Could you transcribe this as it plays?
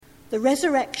The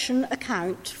resurrection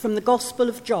account from the Gospel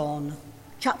of John,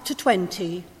 chapter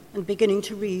 20, and beginning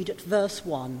to read at verse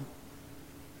 1.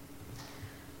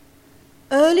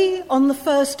 Early on the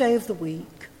first day of the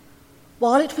week,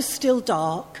 while it was still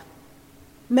dark,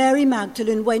 Mary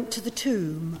Magdalene went to the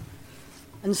tomb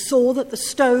and saw that the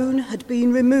stone had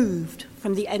been removed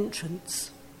from the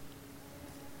entrance.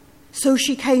 So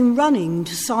she came running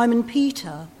to Simon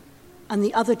Peter and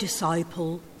the other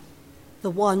disciple, the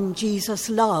one Jesus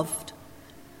loved,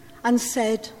 and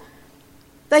said,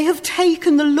 "They have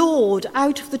taken the Lord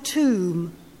out of the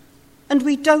tomb, and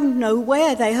we don't know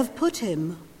where they have put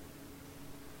him."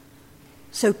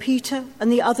 So Peter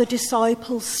and the other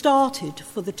disciple started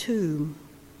for the tomb.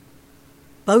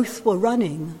 Both were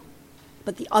running,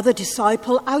 but the other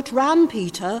disciple outran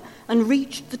Peter and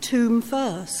reached the tomb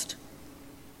first.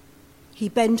 He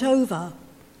bent over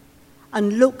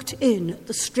and looked in at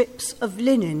the strips of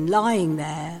linen lying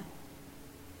there,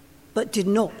 but did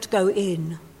not go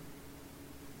in.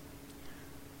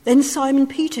 Then Simon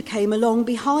Peter came along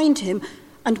behind him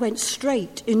and went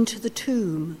straight into the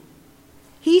tomb.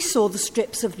 He saw the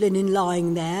strips of linen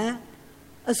lying there,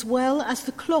 as well as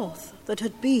the cloth that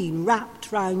had been wrapped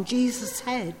round Jesus'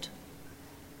 head.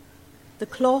 The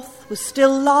cloth was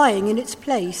still lying in its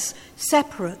place,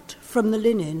 separate from the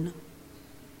linen.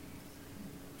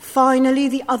 Finally,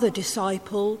 the other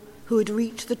disciple, who had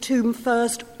reached the tomb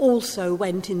first, also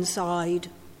went inside.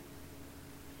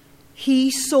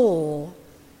 He saw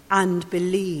and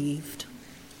believed.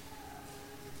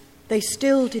 They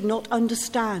still did not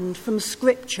understand from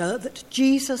Scripture that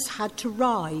Jesus had to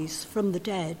rise from the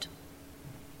dead.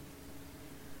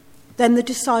 Then the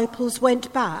disciples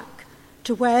went back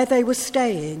to where they were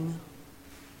staying.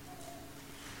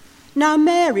 Now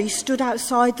Mary stood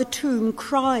outside the tomb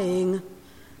crying.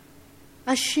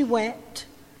 As she wept,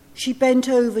 she bent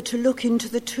over to look into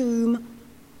the tomb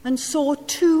and saw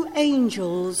 2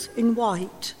 angels in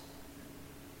white,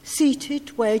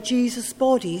 seated where Jesus'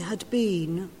 body had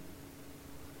been,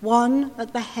 one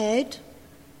at the head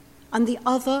and the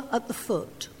other at the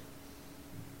foot.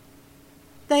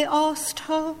 They asked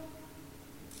her,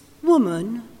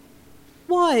 "Woman,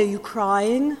 why are you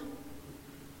crying?"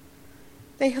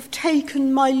 "They have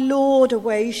taken my Lord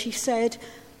away," she said,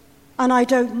 "and I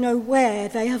don't know where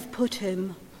they have put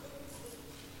him."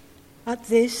 At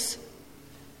this,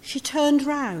 she turned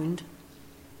round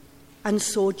and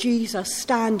saw Jesus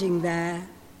standing there,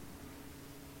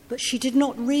 but she did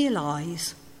not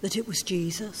realize that it was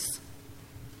Jesus.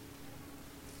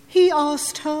 He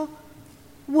asked her,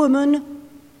 "Woman,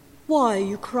 why are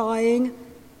you crying?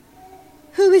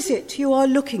 Who is it you are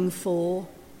looking for?"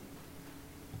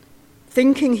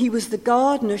 Thinking he was the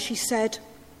gardener, she said,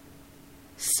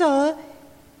 "Sir,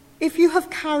 if you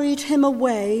have carried him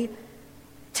away,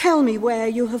 tell me where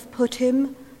you have put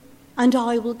him, and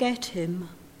I will get him."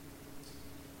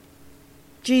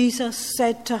 Jesus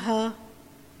said to her,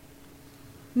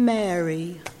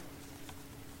 "Mary."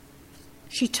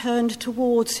 She turned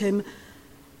towards him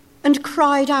and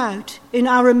cried out in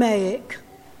Aramaic,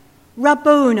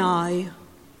 "Rabboni,"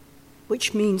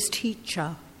 which means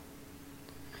teacher.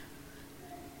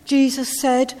 Jesus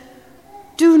said,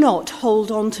 "Do not hold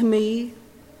on to me,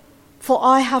 for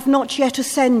I have not yet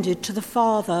ascended to the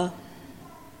Father.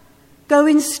 Go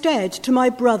instead to my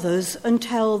brothers and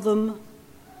tell them,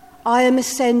 I am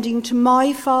ascending to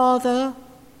my Father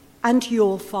and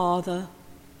your Father,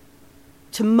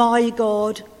 to my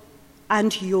God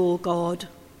and your God."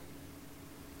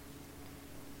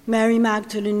 Mary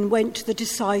Magdalene went to the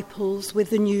disciples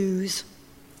with the news,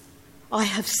 "I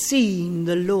have seen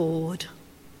the Lord."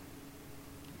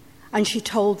 And she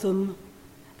told them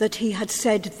that he had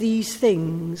said these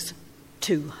things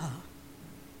to her.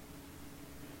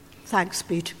 Thanks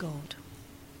be to God.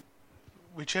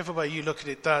 Whichever way you look at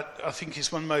it, that I think is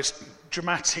one of the most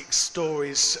dramatic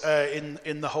stories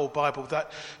in the whole Bible,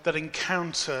 that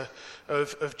encounter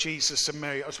of Jesus and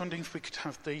Mary. I was wondering if we could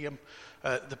have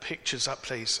the pictures up,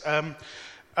 please. I'm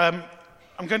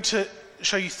going to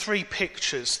show you 3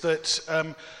 pictures that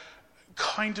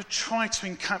kind of try to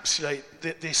encapsulate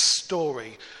this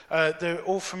story. They're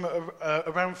all from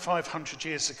around 500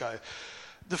 years ago.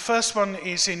 The first one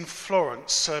is in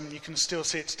Florence. You can still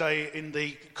see it today in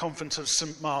the Convent of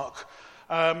St. Mark,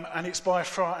 and it's by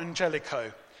Fra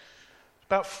Angelico,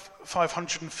 about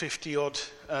 550-odd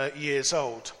years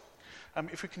old.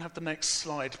 If we can have the next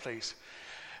slide, please.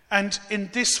 And in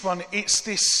this one, it's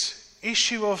this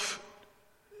issue of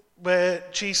where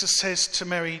Jesus says to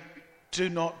Mary, "Do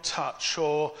not touch,"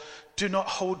 or "do not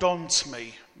hold on to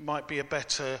me," might be a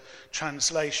better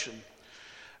translation.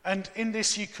 And in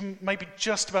this, you can maybe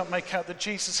just about make out that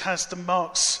Jesus has the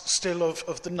marks still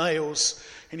of the nails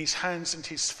in his hands and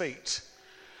his feet.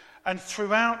 And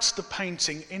throughout the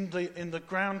painting, in the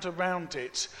ground around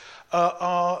it,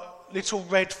 are little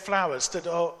red flowers that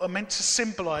are meant to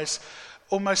symbolize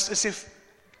almost as if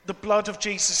the blood of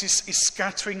Jesus is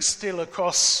scattering still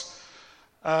across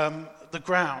the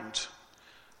ground.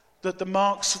 That the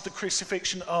marks of the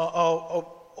crucifixion are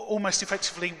almost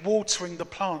effectively watering the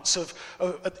plants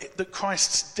that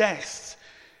Christ's death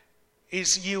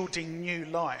is yielding new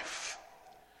life.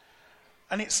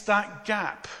 And it's that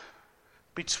gap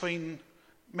between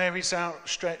Mary's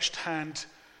outstretched hand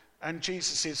and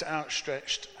Jesus'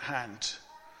 outstretched hand.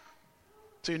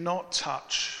 Do not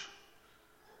touch.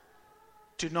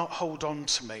 Do not hold on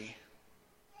to me.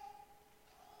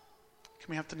 Can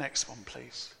we have the next one,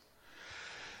 please?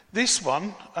 This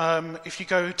one, if you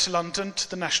go to London, to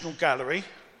the National Gallery,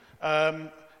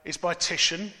 is by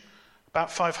Titian, about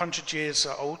 500 years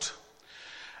old.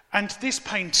 And this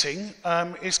painting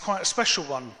is quite a special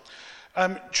one.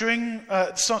 During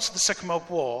the start of the Second World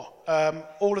War,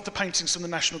 all of the paintings from the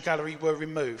National Gallery were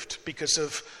removed because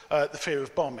of the fear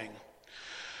of bombing.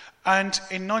 And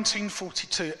in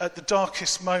 1942, at the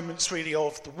darkest moments really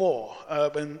of the war,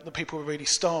 when the people were really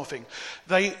starving,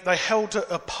 they held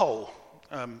a poll.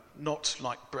 Not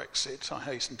like Brexit, I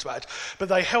hasten to add, but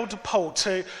they held a poll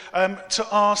to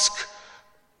ask,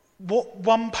 what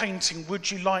one painting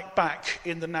would you like back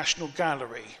in the National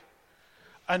Gallery?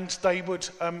 And they would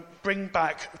bring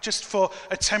back, just for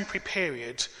a temporary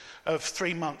period of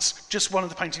 3 months, just one of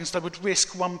the paintings. They would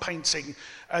risk one painting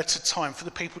at a time for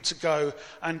the people to go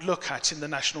and look at in the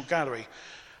National Gallery.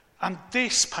 And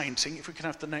this painting, if we can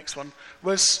have the next one,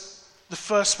 was the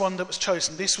first one that was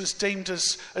chosen. This was deemed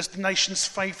as the nation's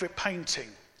favourite painting.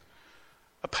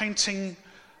 A painting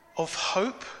of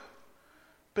hope,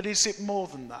 but is it more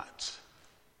than that?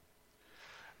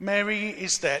 Mary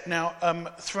is there. Now,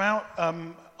 throughout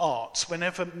art,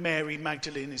 whenever Mary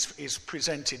Magdalene is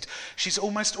presented, she's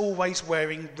almost always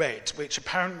wearing red, which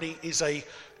apparently is a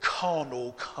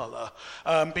carnal colour,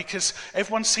 because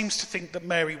everyone seems to think that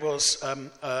Mary was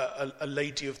a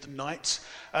lady of the night,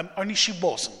 only she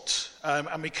wasn't.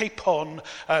 And we keep on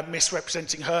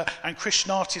misrepresenting her, and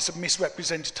Christian artists have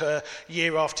misrepresented her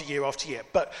year after year after year.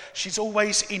 But she's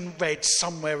always in red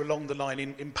somewhere along the line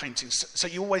in paintings, so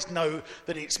you always know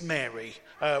that it's Mary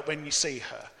when you see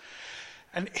her.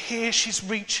 And here she's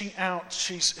reaching out,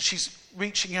 she's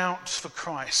reaching out for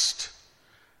Christ.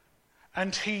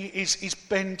 And he is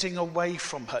bending away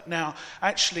from her. Now,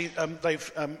 actually,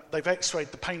 they've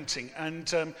x-rayed the painting,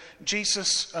 and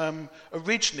Jesus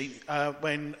originally,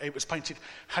 when it was painted,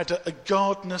 had a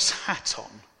gardener's hat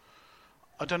on.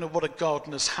 I don't know what a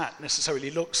gardener's hat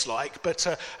necessarily looks like, but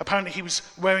apparently he was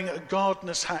wearing a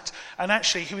gardener's hat, and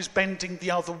actually he was bending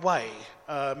the other way.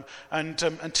 And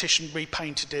Titian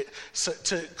repainted it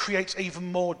to create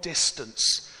even more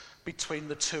distance between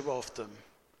the two of them.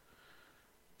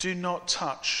 Do not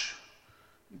touch.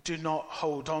 Do not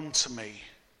hold on to me.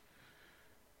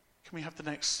 Can we have the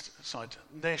next slide?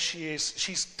 There she is.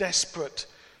 She's desperate.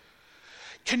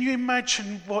 Can you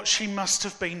imagine what she must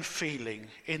have been feeling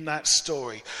in that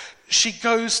story? She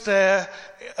goes there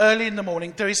early in the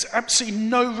morning. There is absolutely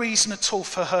no reason at all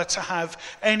for her to have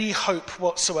any hope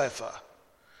whatsoever.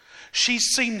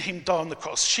 She's seen him die on the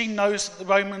cross. She knows that the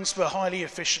Romans were highly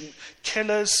efficient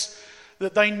killers,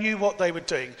 that they knew what they were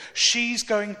doing. She's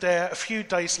going there a few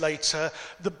days later.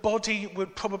 The body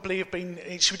would probably have been,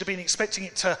 she would have been expecting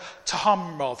it to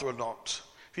hum rather a lot.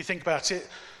 If you think about it,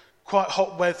 quite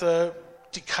hot weather,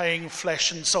 decaying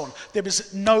flesh and so on. There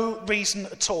was no reason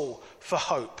at all for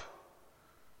hope.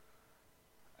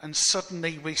 And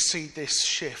suddenly we see this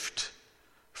shift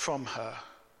from her,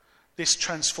 this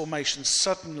transformation.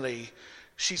 Suddenly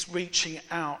she's reaching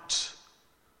out,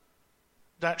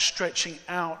 that stretching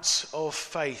out of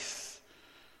faith.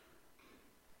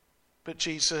 But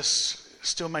Jesus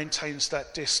still maintains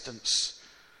that distance.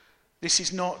 This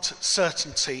is not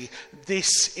certainty.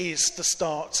 This is the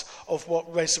start of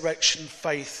what resurrection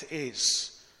faith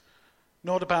is.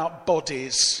 Not about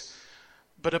bodies,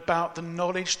 but about the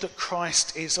knowledge that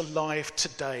Christ is alive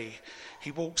today. He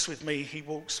walks with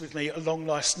me along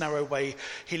life's narrow way.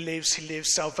 He lives,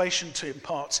 salvation to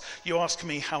impart. You ask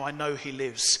me how I know he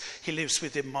lives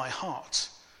within my heart.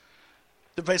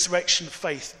 The resurrection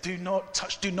faith, do not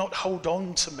touch, do not hold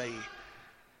on to me.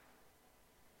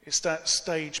 It's that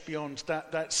stage beyond,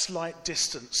 that slight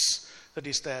distance that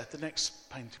is there. The next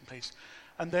painting, please.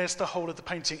 And there's the whole of the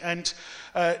painting. And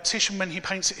Titian, when he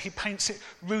paints it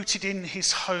rooted in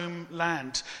his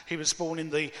homeland. He was born in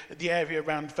the area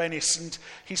around Venice, and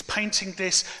he's painting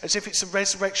this as if it's a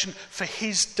resurrection for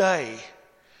his day.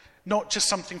 Not just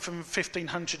something from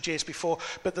 1500 years before,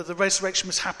 but that the resurrection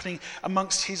was happening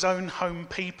amongst his own home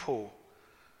people.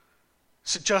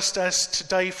 So just as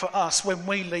today for us, when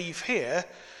we leave here,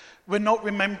 we're not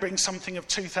remembering something of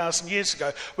 2,000 years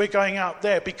ago. We're going out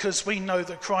there because we know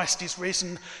that Christ is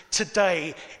risen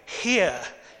today, here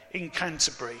in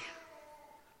Canterbury.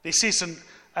 This isn't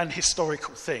an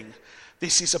historical thing.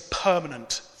 This is a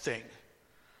permanent thing.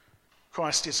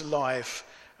 Christ is alive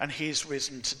and he is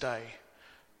risen today.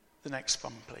 The next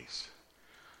one, please.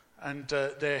 And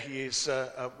there he is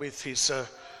with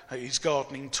his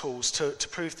gardening tools to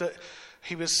prove that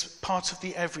he was part of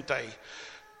the everyday.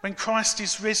 When Christ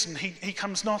is risen, he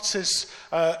comes not as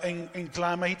in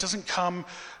glamour. He doesn't come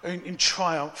in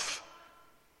triumph.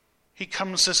 He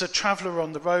comes as a traveller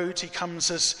on the road. He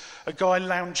comes as a guy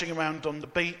lounging around on the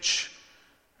beach.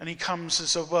 And he comes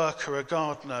as a worker, a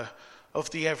gardener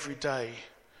of the everyday.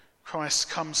 Christ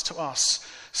comes to us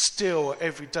still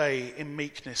every day in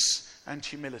meekness and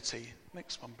humility.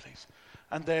 Next one, please.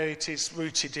 And there it is,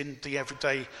 rooted in the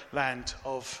everyday land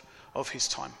of his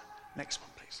time. Next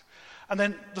one, please. And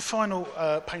then the final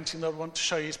painting that I want to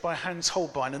show you is by Hans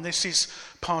Holbein, and this is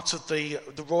part of the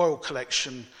Royal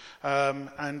Collection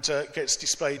and gets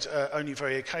displayed only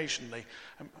very occasionally.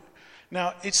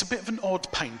 Now, it's a bit of an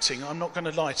odd painting, I'm not going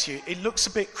to lie to you. It looks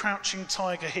a bit Crouching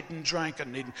Tiger, Hidden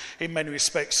Dragon in many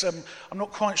respects. I'm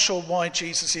not quite sure why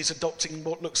Jesus is adopting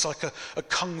what looks like a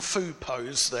kung fu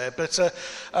pose there,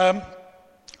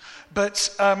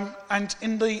 and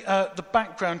in the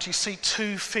background you see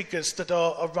two figures that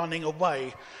are running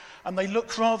away, and they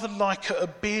look rather like a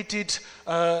bearded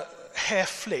hair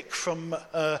flick from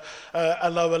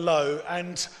Allo Allo,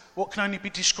 and what can only be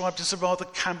described as a rather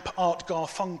camp Art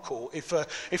Garfunkel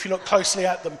if you look closely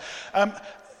at them.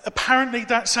 Apparently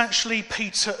that's actually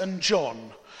Peter and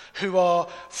John, who are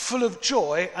full of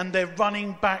joy and they're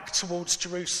running back towards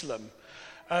Jerusalem.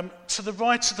 To the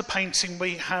right of the painting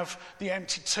we have the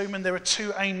empty tomb, and there are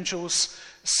two angels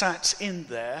sat in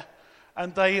there,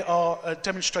 and they are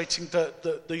demonstrating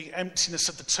the emptiness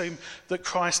of the tomb, that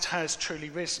Christ has truly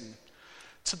risen.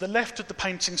 To the left of the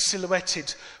painting,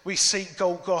 silhouetted, we see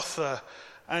Golgotha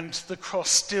and the cross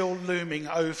still looming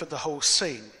over the whole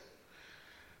scene.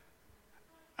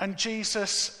 And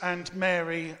Jesus and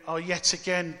Mary are yet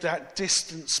again that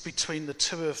distance between the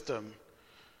two of them.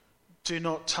 Do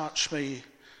not touch me.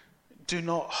 Do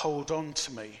not hold on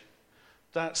to me.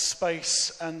 That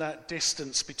space and that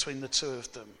distance between the two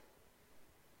of them.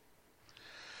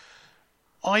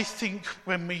 I think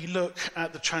when we look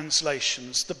at the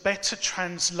translations, the better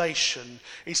translation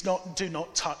is not "do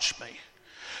not touch me."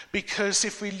 Because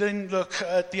if we then look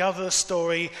at the other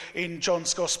story in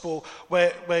John's Gospel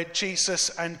where Jesus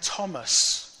and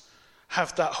Thomas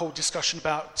have that whole discussion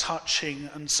about touching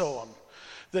and so on,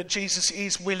 that Jesus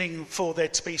is willing for there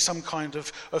to be some kind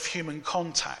of human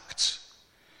contact.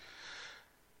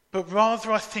 But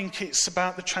rather I think it's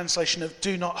about the translation of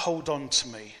 "do not hold on to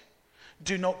me."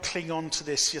 Do not cling on to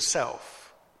this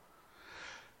yourself.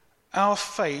 Our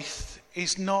faith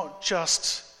is not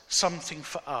just something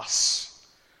for us.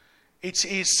 It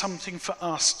is something for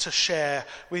us to share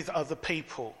with other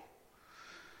people.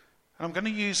 And I'm going to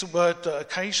use a word that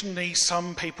occasionally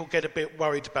some people get a bit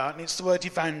worried about, and it's the word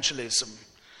evangelism.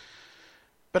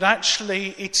 But actually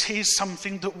it is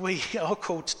something that we are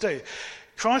called to do.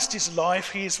 Christ is alive,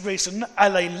 he is risen,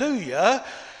 alleluia.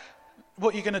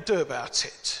 What are you going to do about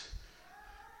it?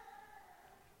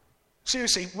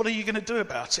 Seriously, what are you going to do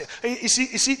about it? Is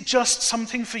it just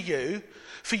something for you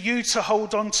to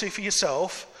hold on to for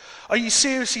yourself? Are you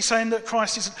seriously saying that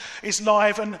Christ is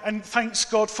alive and thanks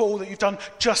God for all that you've done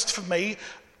just for me,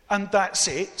 and that's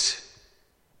it?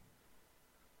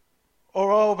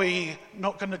 Or are we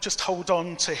not going to just hold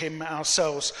on to him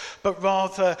ourselves, but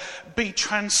rather be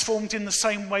transformed in the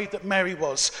same way that Mary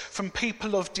was, from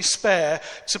people of despair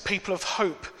to people of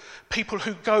hope, people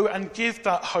who go and give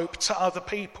that hope to other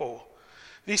people?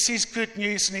 This is good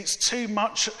news, and it's too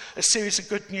much a series of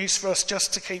good news for us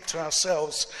just to keep to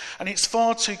ourselves. And it's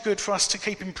far too good for us to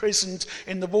keep imprisoned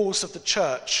in the walls of the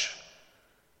church.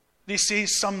 This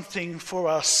is something for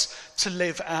us to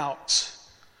live out.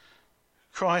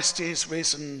 Christ is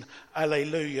risen,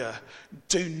 alleluia.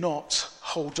 Do not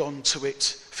hold on to it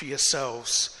for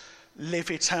yourselves.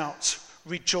 Live it out.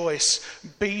 Rejoice.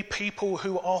 Be people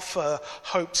who offer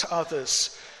hope to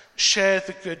others. Share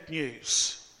the good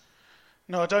news.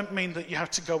 No, I don't mean that you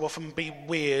have to go off and be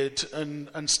weird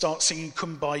and start singing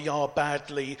Kumbaya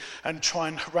badly and try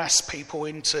and harass people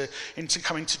into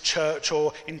coming to church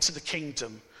or into the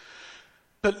kingdom.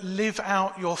 But live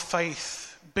out your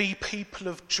faith. Be people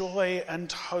of joy and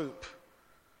hope.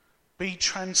 Be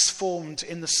transformed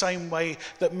in the same way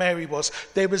that Mary was.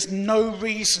 There was no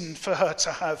reason for her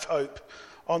to have hope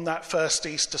on that first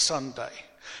Easter Sunday.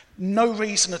 No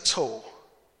reason at all.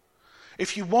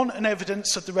 If you want an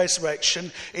evidence of the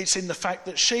resurrection, it's in the fact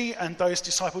that she and those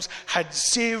disciples had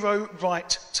zero right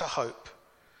to hope.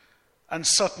 And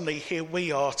suddenly here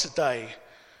we are today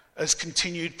as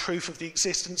continued proof of the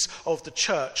existence of the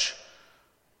church,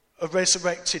 a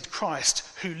resurrected Christ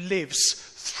who lives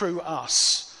through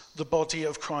us, the body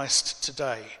of Christ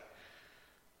today.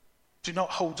 Do not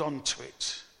hold on to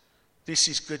it. This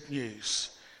is good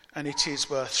news, and it is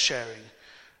worth sharing.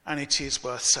 And it is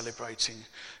worth celebrating.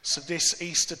 So this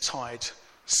Eastertide,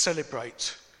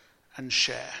 celebrate and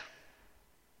share.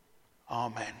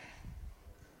 Amen.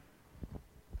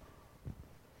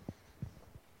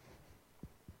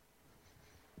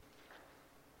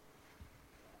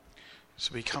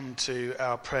 So we come to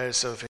our prayers of